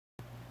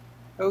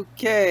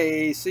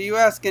Okay, so you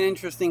ask an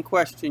interesting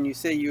question. You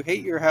say you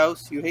hate your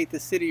house, you hate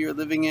the city you're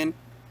living in,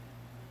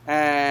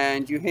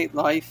 and you hate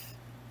life,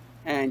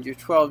 and you're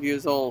 12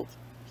 years old.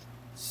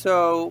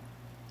 So,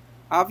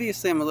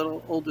 obviously, I'm a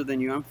little older than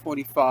you. I'm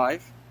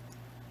 45,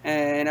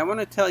 and I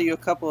want to tell you a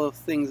couple of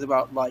things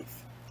about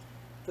life.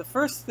 The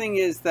first thing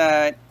is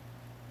that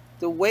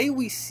the way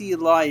we see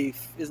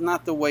life is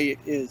not the way it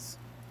is.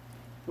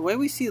 The way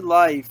we see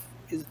life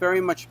is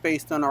very much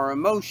based on our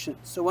emotions.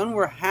 So, when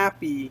we're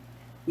happy,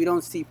 we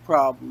don't see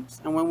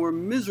problems. And when we're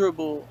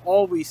miserable,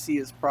 all we see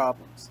is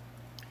problems.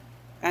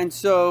 And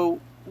so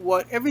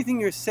what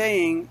everything you're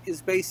saying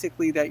is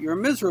basically that you're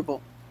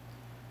miserable.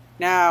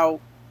 Now,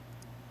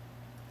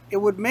 it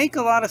would make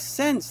a lot of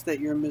sense that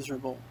you're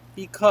miserable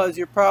because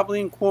you're probably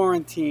in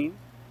quarantine.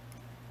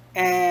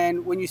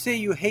 And when you say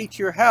you hate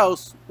your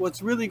house,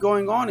 what's really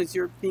going on is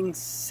you're being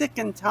sick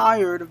and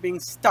tired of being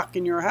stuck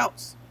in your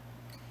house.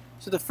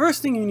 So the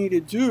first thing you need to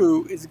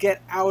do is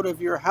get out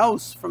of your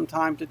house from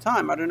time to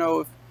time. I don't know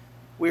if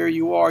where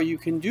you are you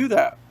can do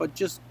that, but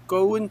just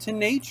go into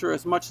nature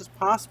as much as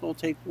possible.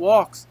 Take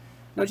walks.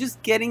 Now,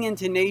 just getting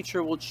into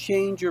nature will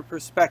change your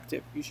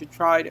perspective. You should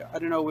try to, I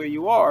don't know where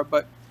you are,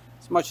 but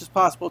as much as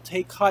possible,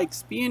 take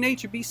hikes. Be in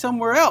nature. Be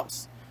somewhere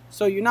else.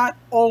 So you're not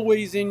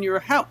always in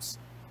your house.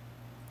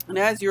 And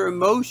as your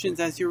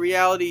emotions, as your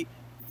reality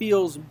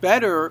feels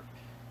better,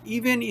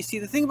 even, you see,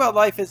 the thing about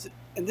life is,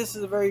 and this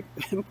is a very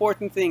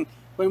important thing,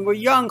 when we're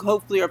young,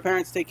 hopefully our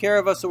parents take care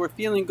of us, so we're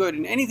feeling good.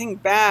 And anything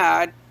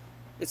bad,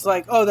 it's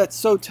like, oh, that's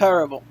so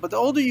terrible. But the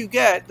older you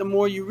get, the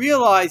more you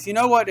realize, you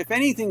know what, if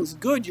anything's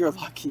good, you're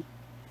lucky.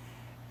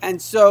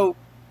 And so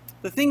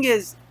the thing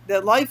is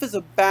that life is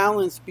a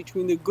balance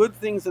between the good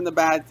things and the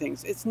bad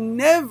things. It's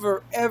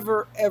never,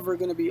 ever, ever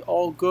going to be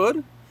all good.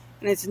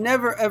 And it's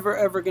never, ever,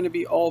 ever going to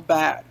be all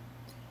bad.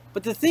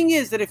 But the thing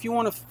is that if you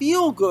want to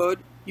feel good,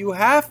 you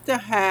have to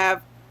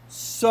have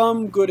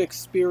some good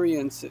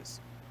experiences.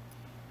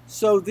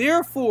 So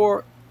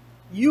therefore,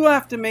 you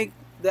have to make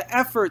the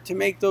effort to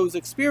make those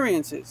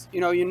experiences.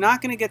 You know, you're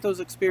not going to get those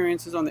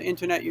experiences on the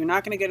internet. You're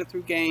not going to get it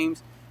through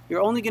games.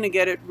 You're only going to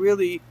get it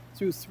really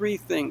through three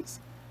things.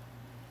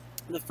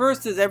 The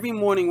first is every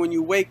morning when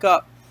you wake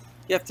up,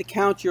 you have to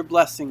count your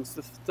blessings.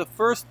 The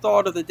first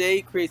thought of the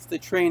day creates the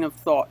train of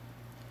thought.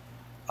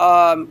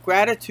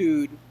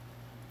 Gratitude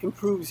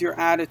improves your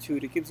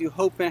attitude. It gives you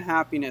hope and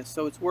happiness,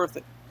 so it's worth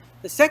it.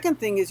 The second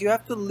thing is you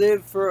have to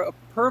live for a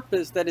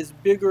purpose that is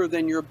bigger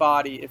than your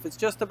body. If it's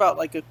just about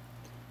like a,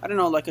 I don't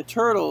know, like a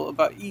turtle,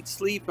 about eat,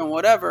 sleep, and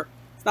whatever,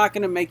 it's not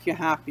going to make you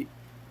happy.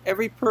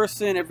 Every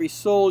person, every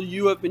soul,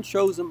 you have been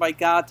chosen by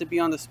God to be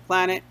on this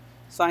planet.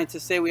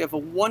 Scientists say we have a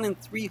 1 in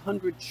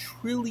 300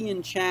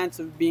 trillion chance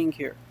of being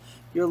here.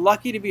 You're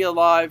lucky to be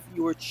alive.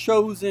 You were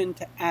chosen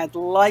to add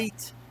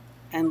light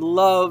and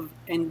love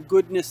and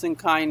goodness and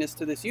kindness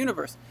to this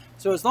universe.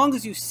 So as long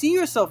as you see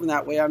yourself in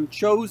that way, I'm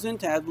chosen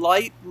to add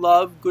light,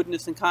 love,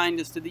 goodness, and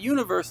kindness to the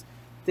universe,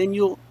 then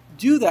you'll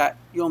do that.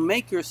 You'll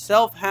make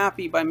yourself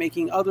happy by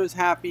making others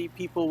happy.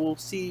 People will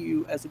see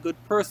you as a good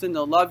person.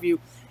 They'll love you.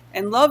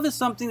 And love is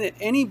something that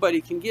anybody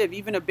can give.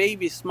 Even a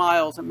baby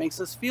smiles. It makes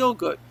us feel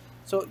good.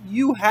 So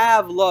you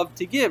have love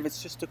to give.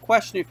 It's just a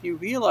question if you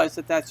realize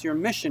that that's your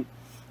mission.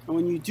 And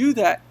when you do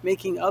that,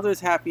 making others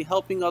happy,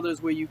 helping others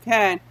where you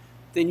can,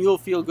 then you'll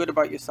feel good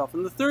about yourself.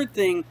 And the third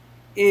thing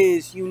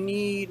is you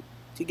need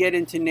to get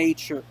into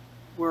nature.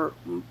 We're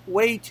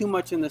way too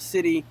much in the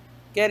city.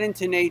 Get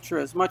into nature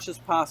as much as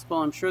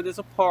possible. I'm sure there's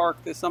a park,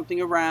 there's something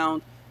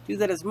around. Do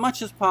that as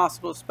much as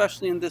possible,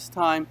 especially in this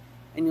time,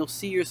 and you'll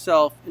see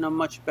yourself in a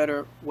much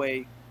better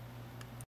way.